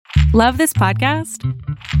Love this podcast?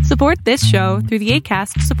 Support this show through the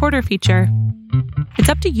Acast supporter feature. It's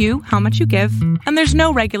up to you how much you give, and there's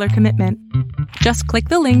no regular commitment. Just click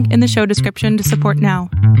the link in the show description to support now.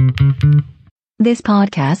 This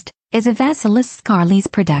podcast is a Vasilis Scarlys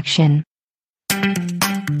production.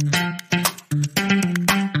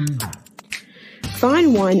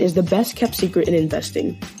 Fine wine is the best kept secret in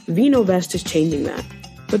investing. VinoVest is changing that.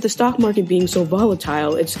 With the stock market being so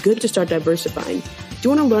volatile, it's good to start diversifying. Do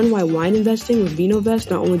you want to learn why wine investing with VinoVest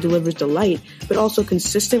not only delivers delight, but also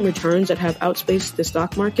consistent returns that have outspaced the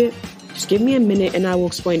stock market? Just give me a minute and I will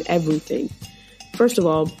explain everything. First of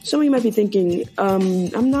all, some of you might be thinking,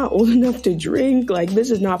 I'm not old enough to drink, this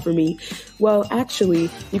is not for me. Well, actually,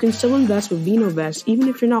 you can still invest with VinoVest even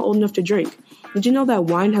if you're not old enough to drink. Did you know that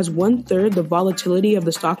wine has 1/3 the volatility of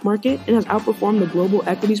the stock market and has outperformed the global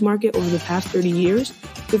equities market over the past 30 years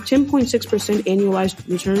with 10.6% annualized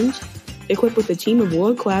returns? Equipped with a team of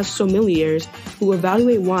world-class sommeliers who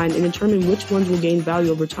evaluate wine and determine which ones will gain value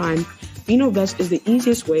over time, VinoVest is the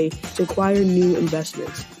easiest way to acquire new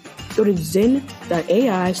investments. Go to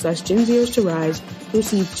zen.ai/GenZeros to rise to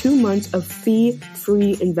receive 2 months of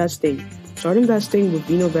fee-free investing. Start investing with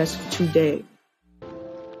VinoVest today.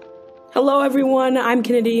 Hello everyone, I'm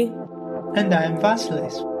Kennedy. And I'm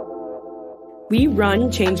Vasilis. We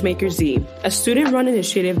run Changemaker Z, a student-run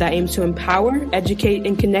initiative that aims to empower, educate,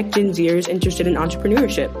 and connect Gen Zers interested in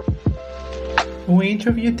entrepreneurship. We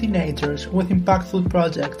interview teenagers with impactful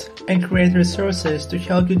projects and create resources to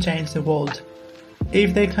help you change the world.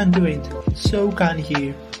 If they can do it, so can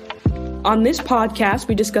you. On this podcast,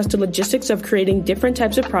 we discuss the logistics of creating different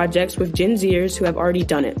types of projects with Gen Zers who have already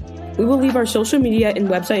done it. We will leave our social media and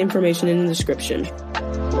website information in the description.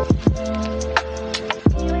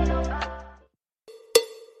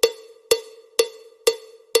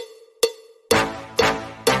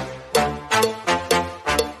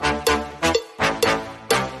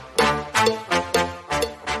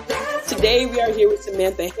 Today, we are here with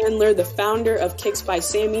Samantha Handler, the founder of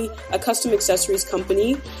KicksBySammy, a custom accessories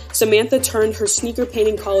company. Samantha turned her sneaker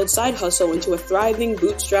painting college side hustle into a thriving,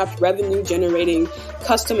 bootstrapped, revenue-generating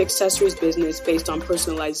custom accessories business based on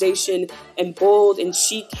personalization and bold and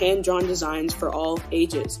chic hand-drawn designs for all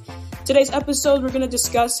ages. Today's episode, we're going to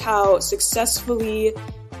discuss how to successfully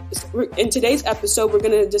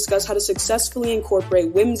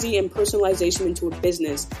incorporate whimsy and personalization into a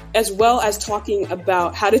business, as well as talking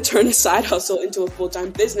about how to turn a side hustle into a full-time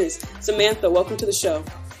business. Samantha, welcome to the show.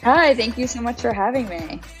 Hi, thank you so much for having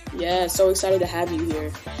me. Yeah, so excited to have you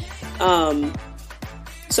here.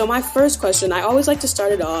 So my first question, I always like to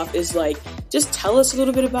start it off, is just tell us a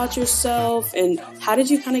little bit about yourself and how did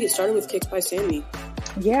you kind of get started with KicksBySammy?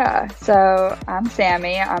 Yeah, so I'm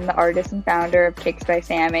Sammy. I'm the artist and founder of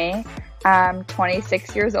KicksBySammy. I'm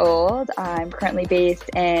 26 years old. I'm currently based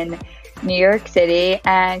in New York City.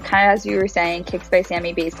 And kind of as you were saying,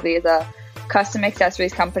 KicksBySammy basically is a custom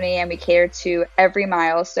accessories company, and we cater to every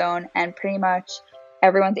milestone, and pretty much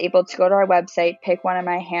everyone's able to go to our website, pick one of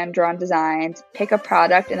my hand-drawn designs, pick a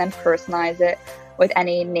product, and then personalize it with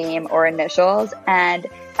any name or initials. And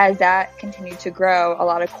as that continued to grow, a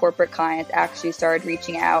lot of corporate clients actually started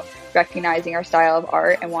reaching out, recognizing our style of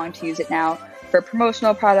art and wanting to use it now for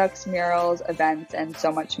promotional products, murals, events, and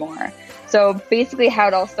so much more. So basically how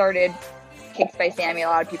it all started, KicksBySammy, a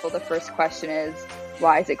lot of people, the first question is,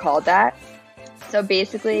 why is it called that? So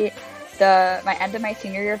basically, my end of my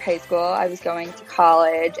senior year of high school, I was going to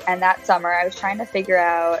college, and that summer I was trying to figure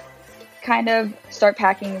out, kind of start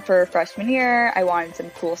packing for freshman year. I wanted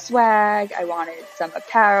some cool swag, I wanted some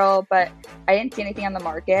apparel, but I didn't see anything on the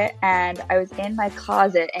market, and I was in my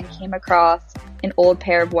closet and came across an old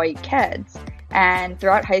pair of white Keds. And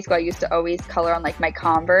throughout high school, I used to always color on my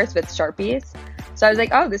Converse with Sharpies. So I was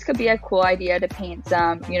like, oh, this could be a cool idea to paint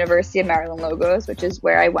some University of Maryland logos, which is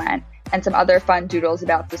where I went, and some other fun doodles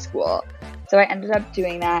about the school. So I ended up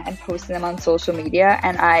doing that and posting them on social media,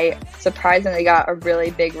 and I surprisingly got a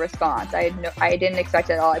really big response. I didn't expect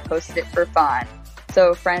it at all. I posted it for fun.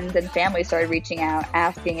 So friends and family started reaching out,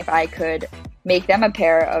 asking if I could make them a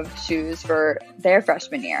pair of shoes for their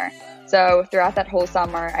freshman year. So throughout that whole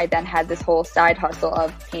summer, I then had this whole side hustle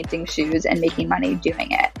of painting shoes and making money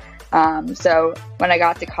doing it. So when I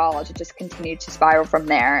got to college, it just continued to spiral from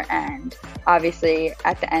there. And obviously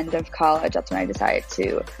at the end of college, that's when I decided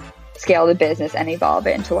to scale the business and evolve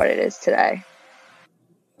it into what it is today.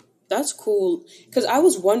 That's cool. Because I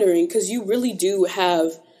was wondering, because you really do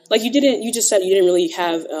have, you just said you didn't really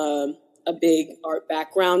have a big art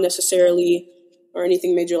background necessarily or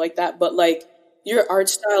anything major like that. But your art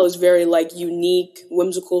style is very unique,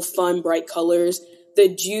 whimsical, fun, bright colors.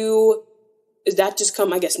 Did you is that just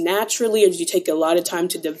come, I guess, naturally, or did you take a lot of time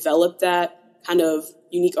to develop that kind of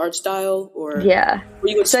unique art style? Or were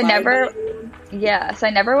you So I inspired by never, it? so I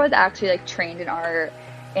never was actually like trained in art.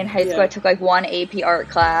 In high school, Yeah. I took like one AP art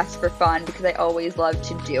class for fun because I always loved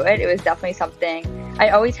to do it. It was definitely something I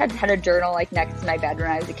always had a journal like next to my bed when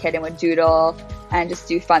I was a kid and would doodle and just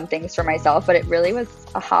do fun things for myself. But it really was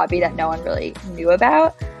a hobby that no one really knew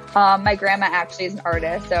about. My grandma actually is an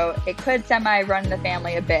artist, so it could semi-run the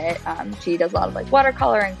family a bit. She does a lot of like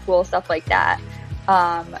watercolor and cool stuff like that.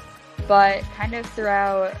 But kind of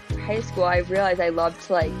throughout high school, I realized I loved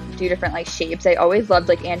to like do different like shapes. I always loved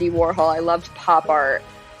like Andy Warhol. I loved pop art.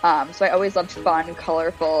 So I always loved fun,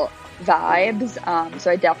 colorful vibes. So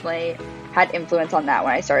I definitely had influence on that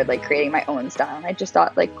when I started like creating my own style. And I just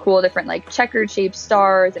thought like cool, different like checkered shaped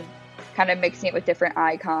stars and kind of mixing it with different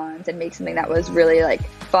icons and make something that was really like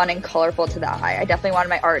fun and colorful to the eye. I definitely wanted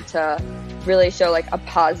my art to really show like a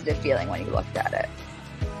positive feeling when you looked at it.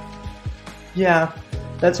 Yeah,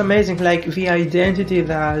 that's amazing. Like the identity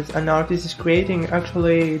that an artist is creating,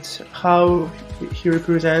 actually, it's how he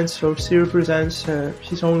represents or she represents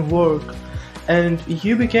his own work. And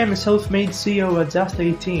you became a self-made CEO at just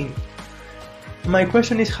 18. My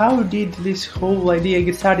question is, how did this whole idea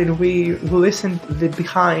get started? We listened the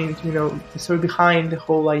story behind the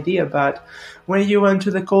whole idea, but when you went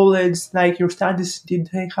to the college, like your studies, did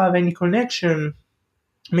they have any connection,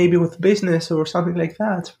 maybe with business or something like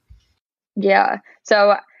that? Yeah.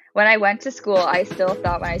 So when I went to school, I still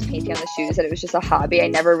thought when I was painting on the shoes that it was just a hobby. I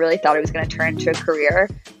never really thought it was going to turn into a career.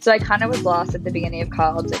 So I kind of was lost at the beginning of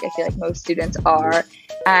college, like I feel like most students are.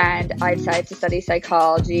 And I decided to study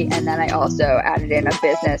psychology. And then I also added in a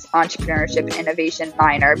business, entrepreneurship, innovation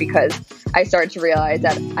minor because I started to realize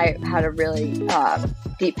that I had a really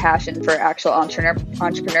deep passion for actual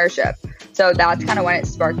entrepreneurship. So that's kind of when it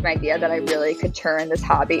sparked my idea that I really could turn this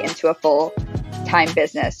hobby into a full-time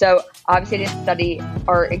business. So obviously I didn't study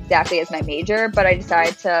art exactly as my major, but I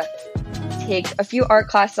decided to take a few art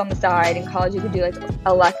classes on the side. In college you could do like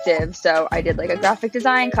electives. So I did like a graphic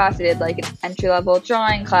design class, I did like an entry-level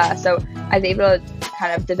drawing class. So I was able to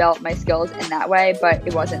kind of develop my skills in that way, but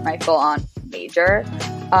it wasn't my full-on major.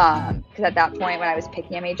 Because at that point when I was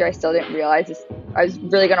picking a major, I still didn't realize I was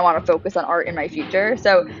really going to want to focus on art in my future.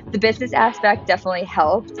 So the business aspect definitely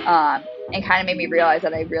helped and kind of made me realize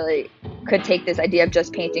that I really could take this idea of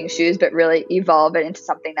just painting shoes, but really evolve it into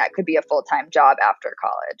something that could be a full-time job after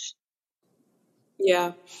college.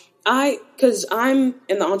 Yeah. Because I'm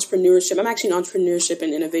in the entrepreneurship, I'm actually an entrepreneurship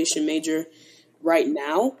and innovation major right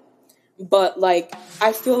now. But like,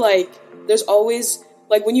 I feel like there's always,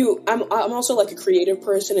 like I'm also like a creative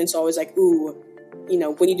person. And it's always like, ooh,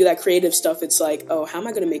 when you do that creative stuff, it's like, oh, how am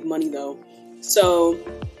I going to make money though? So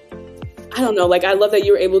I don't know, like I love that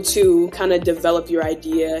you were able to kind of develop your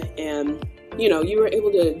idea and, you were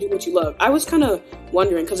able to do what you love. I was kind of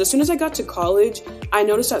wondering, because as soon as I got to college, I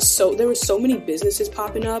noticed that there were so many businesses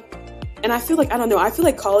popping up. And I feel like, I don't know, I feel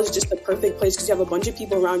like college is just the perfect place because you have a bunch of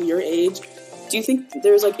people around your age. Do you think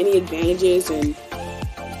there's like any advantages in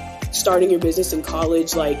starting your business in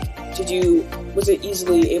college? Like, was it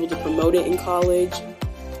easily able to promote it in college?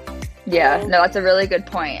 Yeah, no, that's a really good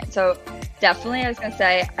point. So definitely I was going to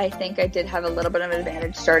say, I think I did have a little bit of an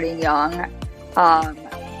advantage starting young.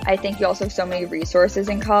 I think you also have so many resources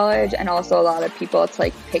in college and also a lot of people to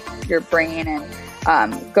like pick your brain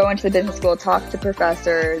and go into the business school, talk to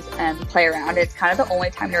professors and play around. It's kind of the only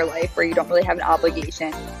time in your life where you don't really have an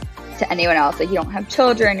obligation to anyone else. Like you don't have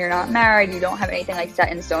children, you're not married, you don't have anything like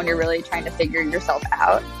set in stone. You're really trying to figure yourself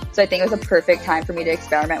out. So I think it was a perfect time for me to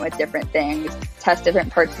experiment with different things, test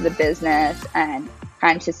different parts of the business and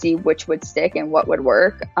kind of to see which would stick and what would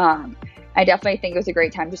work. I definitely think it was a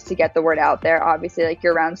great time just to get the word out there. Obviously, like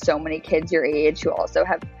you're around so many kids your age who also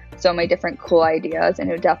have so many different cool ideas, and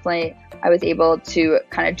I was able to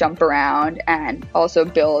kind of jump around and also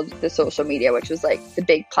build the social media, which was like the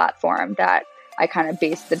big platform that I kind of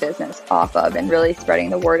based the business off of and really spreading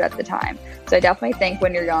the word at the time. So I definitely think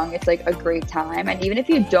when you're young, it's like a great time. And even if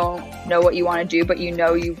you don't know what you want to do, but you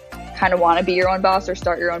kind of want to be your own boss or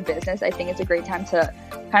start your own business, I think it's a great time to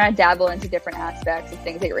kind of dabble into different aspects of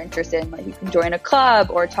things that you're interested in. Like you can join a club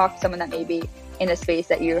or talk to someone that may be in a space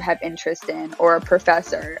that you have interest in or a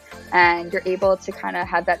professor, and you're able to kind of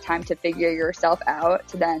have that time to figure yourself out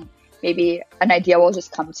to then maybe an idea will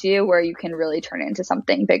just come to you where you can really turn it into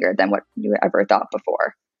something bigger than what you ever thought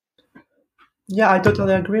before. Yeah, I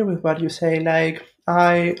totally agree with what you say. Like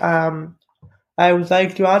I would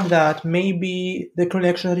like to add that maybe the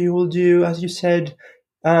connection that you will do, as you said,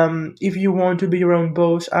 if you want to be your own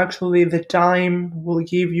boss, actually the time will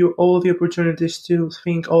give you all the opportunities to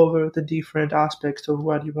think over the different aspects of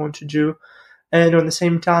what you want to do. and on the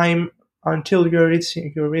same time, until you're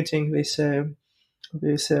reaching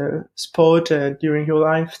this spot during your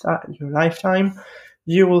lifetime,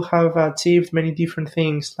 you will have achieved many different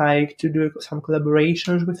things, like to do some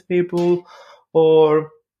collaborations with people,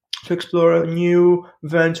 or to explore new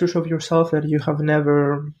ventures of yourself that you have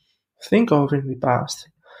never think of in the past.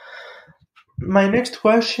 My next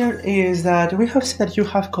question is that we have said you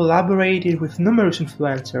have collaborated with numerous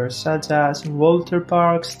influencers such as Walter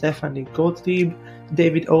Park, Stephanie Gottlieb,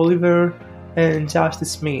 David Oliver, and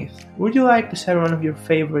Justice Smith. Would you like to share one of your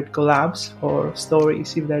favorite collabs or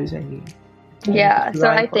stories, if there is any? So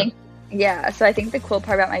I think the cool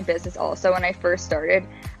part about my business also, when I first started,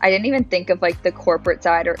 I didn't even think of like the corporate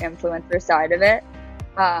side or influencer side of it.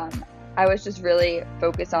 I was just really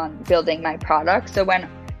focused on building my product. So when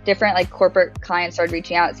different like corporate clients started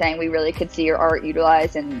reaching out saying we really could see your art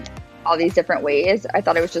utilized in all these different ways, I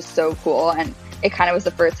thought it was just so cool. And it kind of was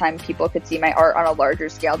the first time people could see my art on a larger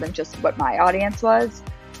scale than just what my audience was.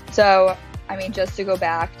 So, I mean, just to go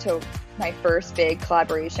back to my first big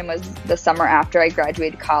collaboration was the summer after I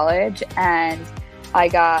graduated college, and I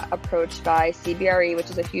got approached by CBRE, which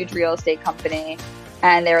is a huge real estate company.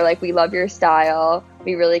 And they were like, we love your style.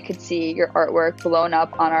 We really could see your artwork blown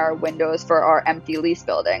up on our windows for our empty lease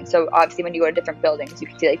building. So obviously when you go to different buildings, you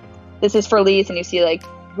can see like, this is for lease, and you see like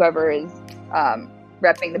whoever is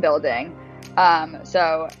repping the building.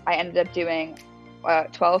 So I ended up doing a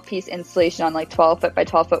 12-piece installation on like 12-foot by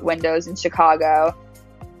 12-foot windows in Chicago.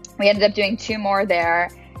 We ended up doing 2 more there.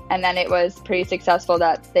 And then it was pretty successful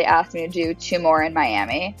that they asked me to do 2 more in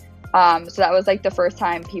Miami. So that was like the first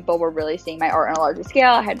time people were really seeing my art on a larger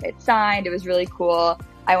scale. I had it signed. It was really cool.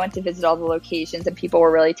 I went to visit all the locations, and people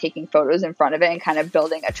were really taking photos in front of it and kind of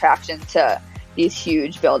building attraction to these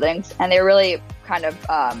huge buildings. And they were really kind of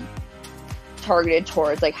targeted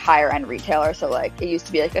towards like higher end retailers. So like it used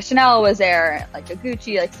to be like a Chanel was there, like a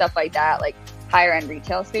Gucci, like stuff like that, like higher end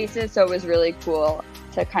retail spaces. So it was really cool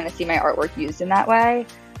to kind of see my artwork used in that way.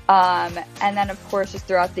 And then, of course, just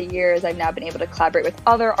throughout the years, I've now been able to collaborate with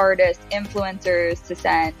other artists, influencers, to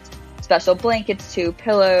send special blankets to,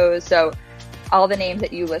 pillows. So all the names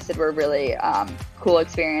that you listed were really cool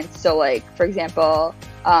experience. So, like, for example,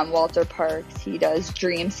 Walter Parks, he does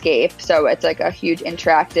Dreamscape. So it's like a huge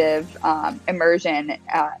interactive immersion.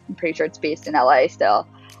 I'm pretty sure it's based in LA still.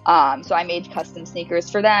 So I made custom sneakers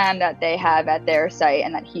for them that they have at their site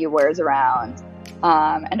and that he wears around.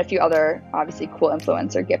 And a few other obviously cool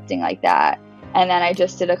influencer gifting like that. And then I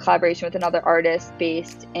just did a collaboration with another artist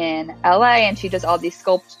based in LA, and she does all these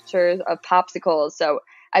sculptures of popsicles. So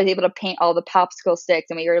I was able to paint all the popsicle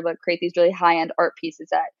sticks, and we were able to create these really high-end art pieces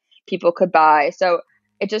that people could buy. So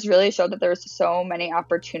it just really showed that there's so many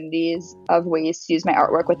opportunities of ways to use my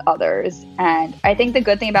artwork with others. And I think the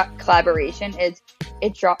good thing about collaboration is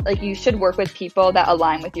like you should work with people that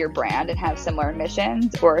align with your brand and have similar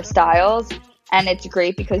missions or styles. And it's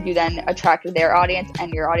great because you then attract their audience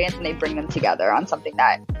and your audience, and they bring them together on something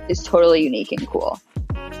that is totally unique and cool.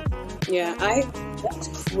 Yeah, that's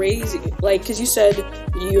crazy. Like, because you said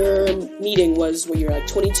your meeting was when you were like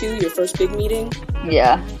 22, your first big meeting?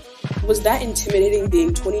 Yeah. Was that intimidating,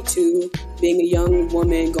 being 22, being a young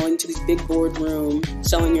woman, going to this big boardroom,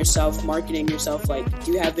 selling yourself, marketing yourself? Like,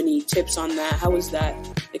 do you have any tips on that? How was that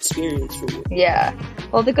experience for you? Yeah.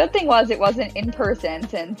 Well, the good thing was it wasn't in person,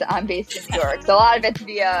 since I'm based in New York. So a lot of it's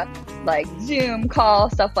via like Zoom call,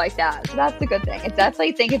 stuff like that. So that's the good thing. I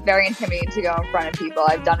definitely think it's very intimidating to go in front of people.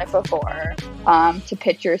 I've done it before, to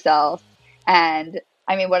pitch yourself. And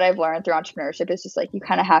I mean, what I've learned through entrepreneurship is just like, you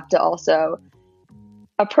kind of have to also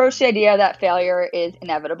approach the idea that failure is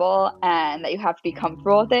inevitable and that you have to be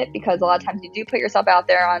comfortable with it, because a lot of times you do put yourself out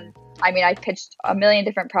there on, I mean, I pitched a million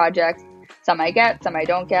different projects. Some I get, some I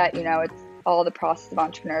don't get, it's all the process of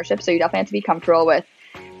entrepreneurship. So you definitely have to be comfortable with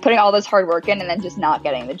putting all this hard work in and then just not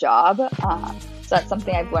getting the job. So that's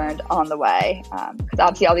something I've learned on the way. Because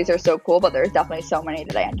obviously all these are so cool, but there's definitely so many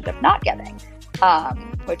that I ended up not getting,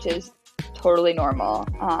 which is totally normal.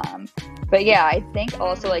 But yeah, I think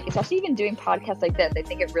also, like, especially even doing podcasts like this, I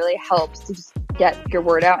think it really helps to just get your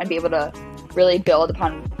word out and be able to really build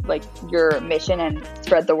upon like your mission and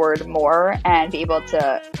spread the word more and be able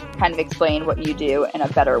to kind of explain what you do in a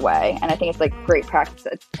better way. And I think it's like great practice.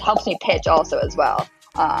 It helps me pitch also as well.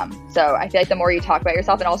 So I feel like the more you talk about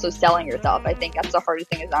yourself and also selling yourself, I think that's the hardest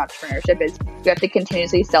thing as entrepreneurship is you have to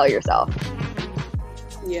continuously sell yourself.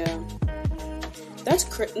 Yeah. That's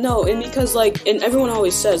no, and because like, and everyone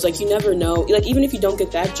always says like, you never know, like even if you don't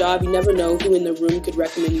get that job, you never know who in the room could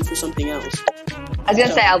recommend you for something else. I was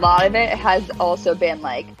gonna say a lot of it has also been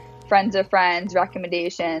like friends of friends,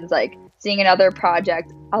 recommendations, like seeing another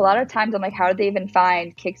project a lot of times I'm like, how did they even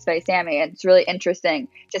find Kicks by Sammy? And it's really interesting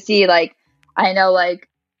to see, like, I know, like,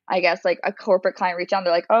 I guess like a corporate client reached out,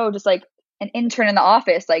 they're like, oh, just like an intern in the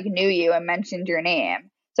office like knew you and mentioned your name.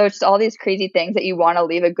 So it's just all these crazy things that you want to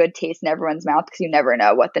leave a good taste in everyone's mouth, because you never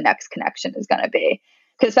know what the next connection is going to be.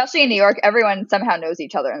 Because especially in New York, everyone somehow knows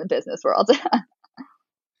each other in the business world.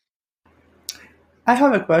 I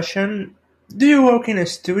have a question. Do you work in a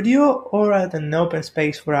studio or at an open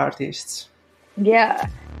space for artists? Yeah.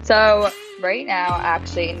 So right now,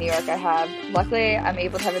 actually in New York, luckily I'm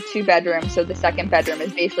able to have a 2-bedroom. So the second bedroom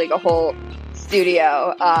is basically like a whole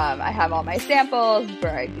studio. I have all my samples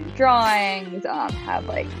where I do drawings, have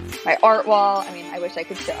like my art wall. I mean, I wish I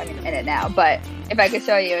could show, in it now, but if I could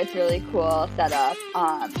show you, it's really cool setup.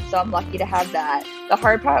 So I'm lucky to have that. The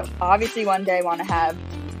hard part, obviously one day I want to have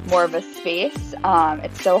more of a space.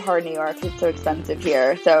 It's so hard in New York. It's so expensive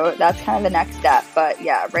here. So that's kind of the next step. But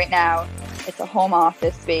yeah, right now it's a home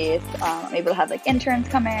office space. I'm able to have like interns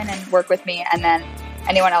come in and work with me. And then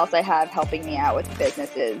anyone else I have helping me out with the business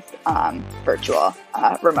is virtual,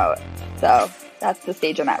 remote. So that's the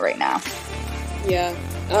stage I'm at right now. Yeah.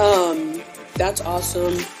 That's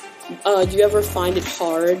awesome. Do you ever find it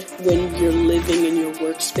hard when you're living in your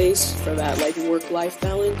workspace for that like work-life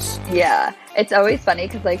balance? Yeah, it's always funny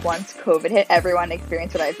because like once COVID hit, everyone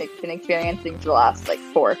experienced what I've been experiencing for the last like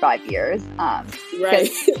 4 or 5 years. Right.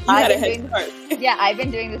 You had a head start. Yeah, I've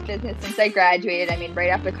been doing this business since I graduated. I mean, right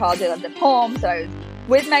after college, I lived at home, so I was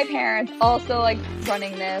with my parents, also like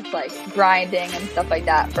running this, like grinding and stuff like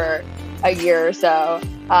that for a year or so.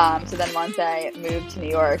 So then once I moved to New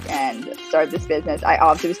York and started this business, I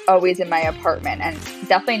also was always in my apartment. And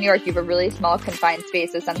definitely in New York, you have a really small confined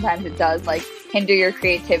space. So sometimes it does like hinder your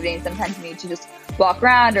creativity. And sometimes you need to just walk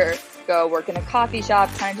around or go work in a coffee shop,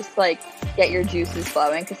 kind of just like get your juices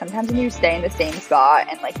flowing. Because sometimes when you stay in the same spot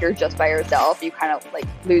and like you're just by yourself, you kind of like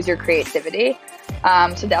lose your creativity.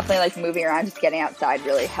 So definitely like moving around, just getting outside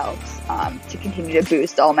really helps to continue to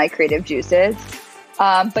boost all my creative juices.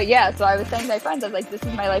 But yeah, so I was saying to my friends, I was like, this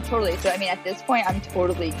is my life totally. So I mean, at this point, I'm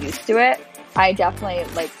totally used to it. I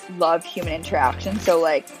definitely like love human interaction. So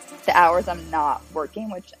like the hours I'm not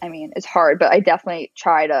working, which I mean is hard, but I definitely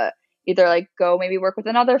try to either like go maybe work with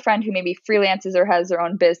another friend who maybe freelances or has their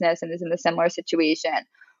own business and is in a similar situation,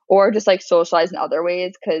 or just like socialize in other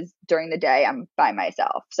ways, because during the day I'm by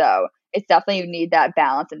myself. So it's definitely, you need that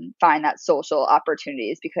balance and find that social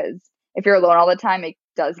opportunities, because if you're alone all the time, it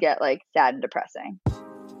does get like sad and depressing.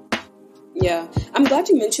 Yeah, I'm glad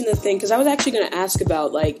you mentioned the thing, because I was actually going to ask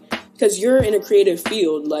about like, because you're in a creative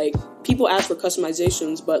field, like people ask for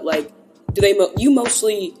customizations, but like, do they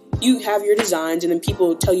you have your designs and then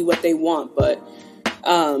people tell you what they want, but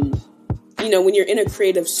you know, when you're in a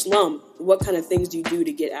creative slump, what kind of things do you do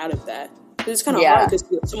to get out of that? Because it's kind of hard,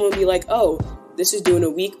 because someone would be like, oh, this is due in a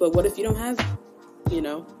week, but what if you don't have, you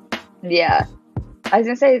know? Yeah. I was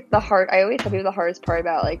going to say I always tell people the hardest part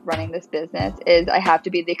about like running this business is I have to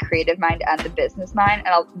be the creative mind and the business mind.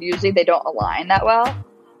 And usually they don't align that well.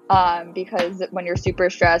 Because when you're super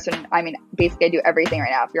stressed, and I mean, basically I do everything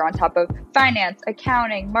right now. If you're on top of finance,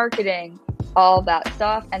 accounting, marketing, all that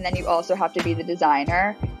stuff, and then you also have to be the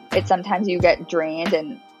designer, sometimes you get drained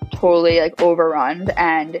and totally like overrun,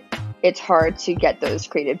 and it's hard to get those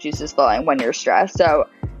creative juices flowing when you're stressed. So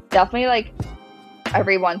definitely like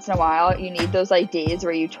every once in a while, you need those like days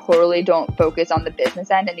where you totally don't focus on the business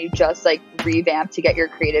end and you just like revamp to get your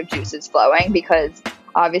creative juices flowing, because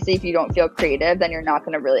obviously if you don't feel creative, then you're not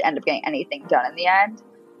going to really end up getting anything done in the end.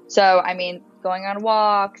 So, I mean, going on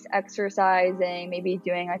walks, exercising, maybe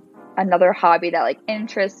doing like another hobby that like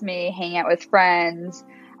interests me, hanging out with friends.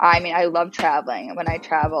 I mean, I love traveling. When I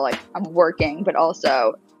travel, like I'm working, but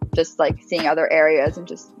also just like seeing other areas and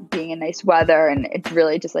just being in nice weather, and it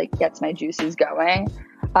really just like gets my juices going.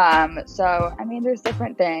 So I mean, there's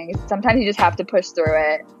different things. Sometimes you just have to push through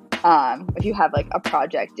it. If you have like a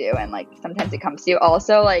project due, and like sometimes it comes to you.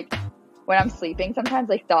 Also, like when I'm sleeping, sometimes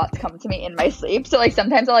like thoughts come to me in my sleep. So like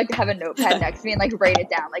sometimes I'll like have a notepad next to me and like write it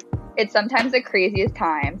down. Like it's sometimes the craziest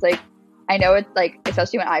times. Like I know it's like,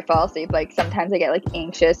 especially when I fall asleep, like sometimes I get like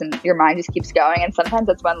anxious and your mind just keeps going. And sometimes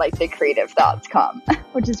that's when like the creative thoughts come,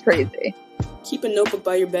 which is crazy. Keep a notebook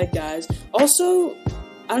by your bed, guys. Also,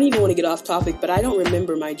 I don't even want to get off topic, but I don't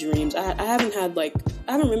remember my dreams. I haven't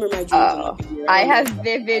remember my dreams in like a year. I have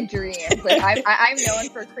vivid dreams. Like I'm known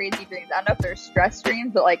for crazy dreams. I don't know if they're stress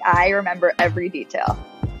dreams, but like I remember every detail,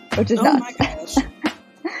 which is nuts. Oh my gosh.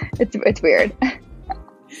 It's weird.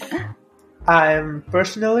 I'm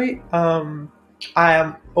personally, I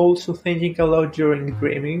am also thinking a lot during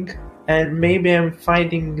dreaming, and maybe I'm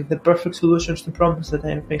finding the perfect solutions to problems that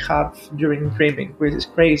I may have during dreaming, which is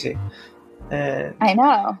crazy. And I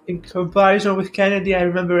know. in comparison with Kennedy, I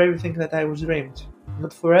remember everything that I was dreamed.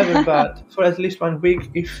 Not forever, but for at least 1 week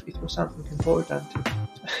if it was something important.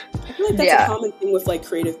 I feel like that's a common thing with like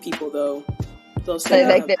creative people, though. They'll say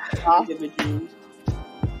vivid dreams.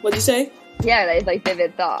 What'd you say? Yeah, they like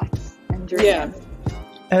vivid thoughts and dreams. Yeah.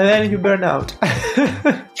 And then you burn out.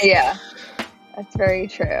 Yeah, that's very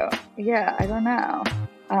true. Yeah, I don't know.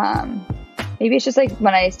 Maybe it's just like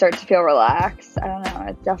when I start to feel relaxed. I don't know.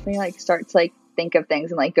 It definitely like starts to like think of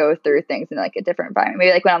things and like go through things in like a different environment.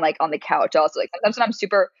 Maybe like when I'm like on the couch, also like sometimes when I'm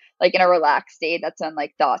super like in a relaxed state, that's when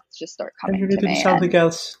like thoughts just start coming. And you need to do something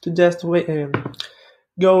else to just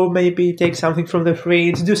go. Maybe take something from the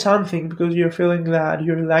fridge, do something because you're feeling that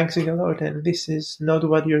you're relaxing a lot, and this is not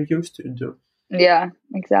what you're used to do. Yeah,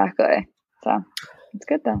 exactly. So it's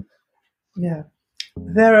good though. Yeah.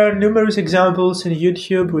 There are numerous examples in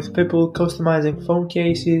YouTube with people customizing phone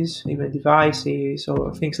cases, even devices,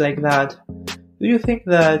 or things like that. Do you think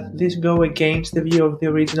that these go against the view of the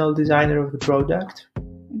original designer of the product?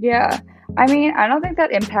 Yeah. I mean, I don't think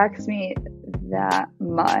that impacts me that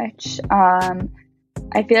much.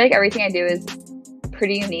 I feel like everything I do is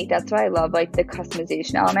pretty unique. That's why I love like the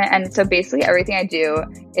customization element. And so basically everything I do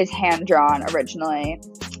is hand drawn originally.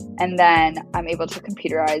 And then I'm able to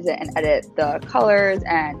computerize it and edit the colors.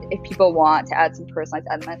 And if people want to add some personalized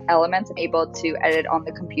elements, I'm able to edit on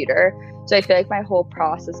the computer. So I feel like my whole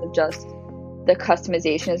process of just the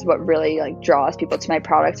customization is what really like draws people to my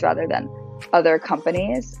products rather than other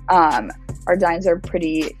companies. Our designs are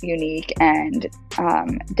pretty unique and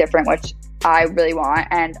different, which I really want.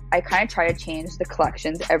 And I kind of try to change the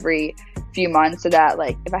collections every few months so that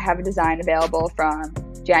like if I have a design available from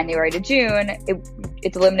January to June,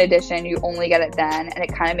 it's a limited edition, you only get it then, and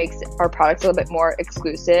it kind of makes our products a little bit more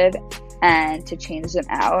exclusive and to change them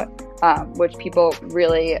out, which people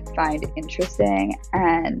really find interesting.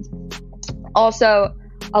 And also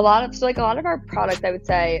a lot of our products, I would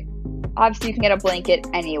say, obviously you can get a blanket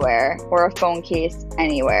anywhere or a phone case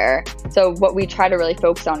anywhere. So what we try to really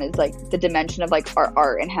focus on is like the dimension of like our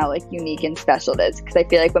art and how like unique and special it is. Because I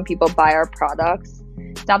feel like when people buy our products,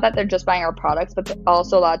 it's not that they're just buying our products, but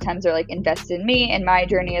also a lot of times they're like invested in me and my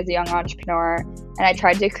journey as a young entrepreneur. And I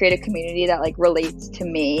tried to create a community that like relates to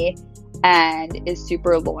me and is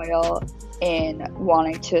super loyal in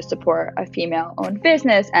wanting to support a female-owned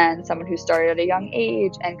business and someone who started at a young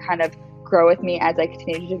age and kind of grow with me as I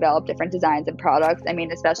continue to develop different designs and products. I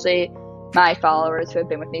mean, especially my followers who have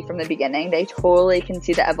been with me from the beginning, they totally can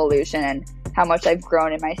see the evolution and how much I've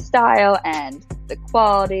grown in my style and the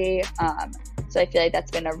quality. So I feel like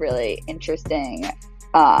that's been a really interesting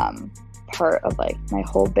part of like my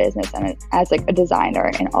whole business and as like a designer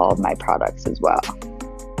in all of my products as well.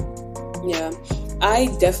 Yeah, I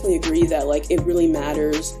definitely agree that like it really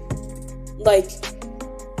matters. Like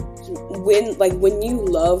when you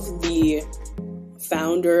love the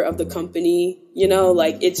founder of the company, you know,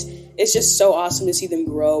 like it's just so awesome to see them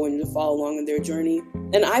grow and to follow along in their journey.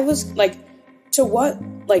 And I was like, to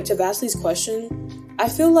Vasily's question, I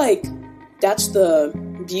feel like that's the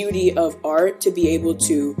beauty of art, to be able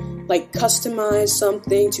to like customize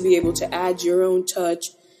something, to be able to add your own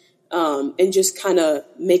touch, and just kind of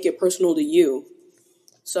make it personal to you.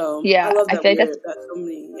 So yeah, I love that. I feel like that's so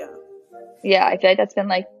many, yeah, I feel like that's been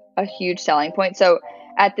like a huge selling point. So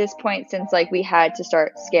at this point, since like we had to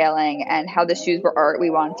start scaling and how the shoes were art, we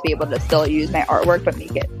wanted to be able to still use my artwork but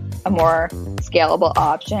make it a more scalable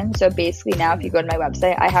option. So basically now if you go to my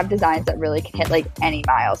website, I have designs that really can hit like any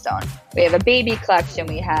milestone. We have a baby collection,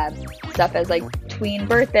 we have stuff as like tween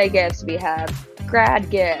birthday gifts, we have grad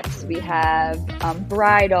gifts, we have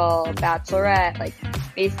bridal, bachelorette, like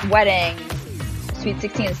wedding, sweet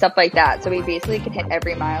 16 and stuff like that. So we basically can hit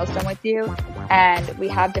every milestone with you, and we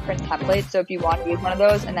have different templates. So if you want to use one of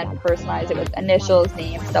those and then personalize it with initials,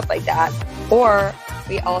 names, stuff like that, or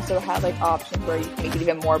we also have like options where you can make it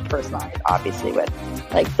even more personalized, obviously with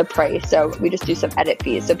like the price. So we just do some edit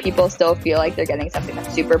fees, so people still feel like they're getting something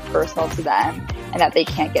that's super personal to them and that they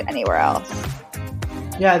can't get anywhere else.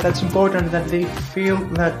 Yeah, that's important that they feel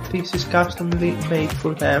that this is customly made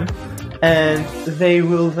for them, and they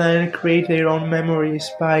will then create their own memories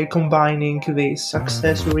by combining this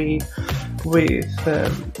accessory with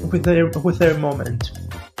their moment.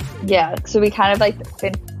 Yeah, so we kind of been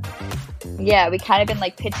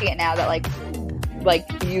like pitching it now that like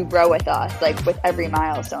you grow with us, like with every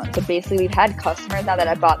milestone. So basically we've had customers now that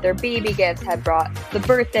have bought their baby gifts, have brought the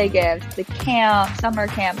birthday gifts, the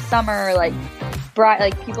summer, like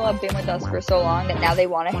people have been with us for so long that now they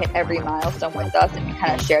want to hit every milestone with us, and we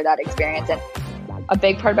kind of share that experience. And a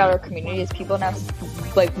big part about our community is people now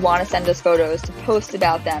like want to send us photos, to post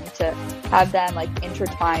about them, to have them like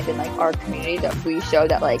intertwined in like our community, that we show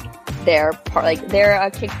that like they're part, like they're a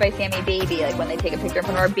Kicks by Sammy baby, like when they take a picture in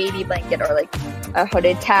front of our baby blanket or like a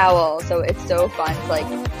hooded towel. So it's so fun to like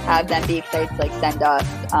have them be excited to like send us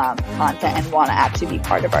content and want to actually be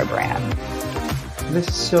part of our brand. This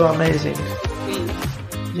is so amazing.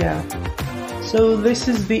 Yeah. So this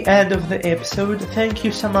is the end of the episode. Thank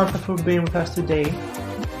you, Samantha, for being with us today.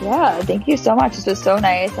 Yeah, thank you so much. This was so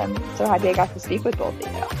nice. I'm so happy I got to speak with both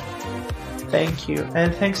of you. Thank you.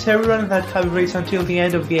 And thanks everyone that have reached until the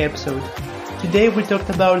end of the episode. Today we talked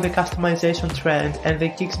about the customization trend and the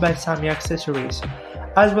Kicks by Sammy accessories,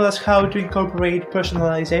 as well as how to incorporate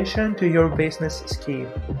personalization to your business scheme.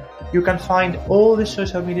 You can find all the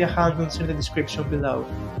social media handles in the description below.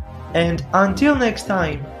 And until next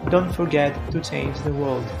time, don't forget to change the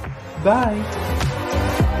world. Bye!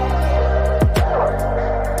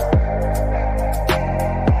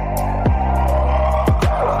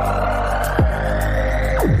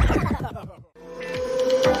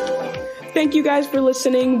 Thank you guys for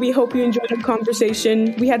listening. We hope you enjoyed our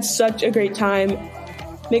conversation. We had such a great time.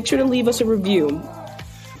 Make sure to leave us a review.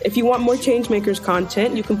 If you want more Changemakers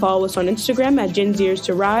content, you can follow us on Instagram at Gen Zers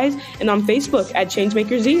to Rise and on Facebook at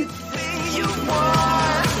ChangemakersZ.